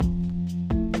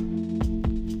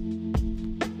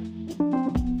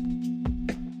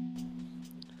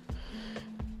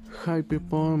Hi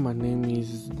people, my name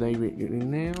is David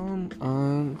Irineo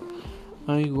and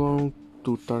I'm going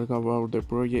to talk about the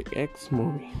Project X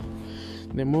movie.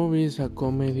 The movie is a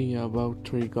comedy about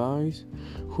three guys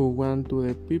who went to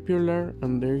the popular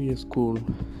and dirty school.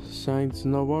 Since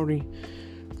nobody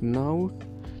knows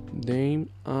them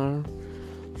are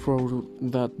for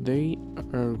that they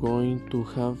are going to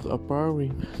have a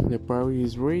party. The party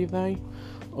is birthday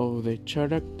of the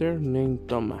character named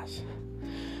Thomas.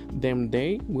 Them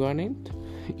they wanted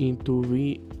it to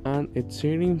be an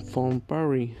exciting fun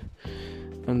party,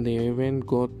 and the event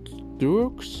got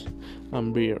drugs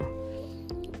and beer.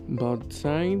 But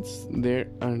since there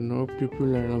are no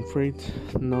people and afraid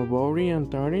nobody and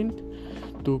talent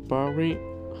to party,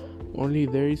 only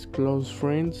there is close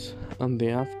friends, and the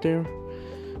after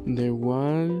the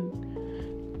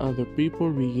one other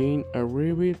people begin a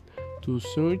rabbit to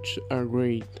such a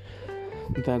great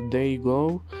that they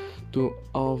go to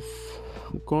off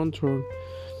control.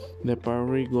 The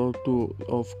party go to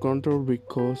off control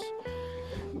because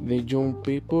the young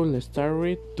people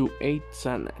started to eat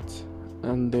salads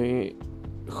and the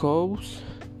house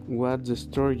was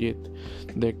destroyed.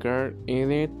 The car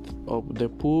ended up the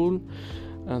pool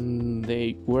and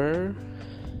they were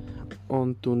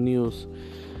on to news.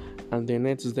 And the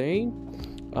next day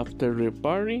after the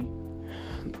party,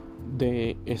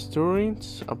 the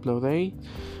students applauded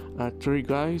three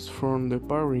guys from the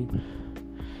party.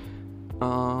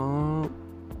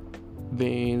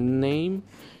 The name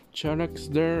characters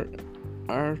there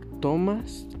are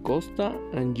Thomas, Costa,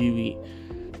 and GB.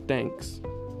 Thanks.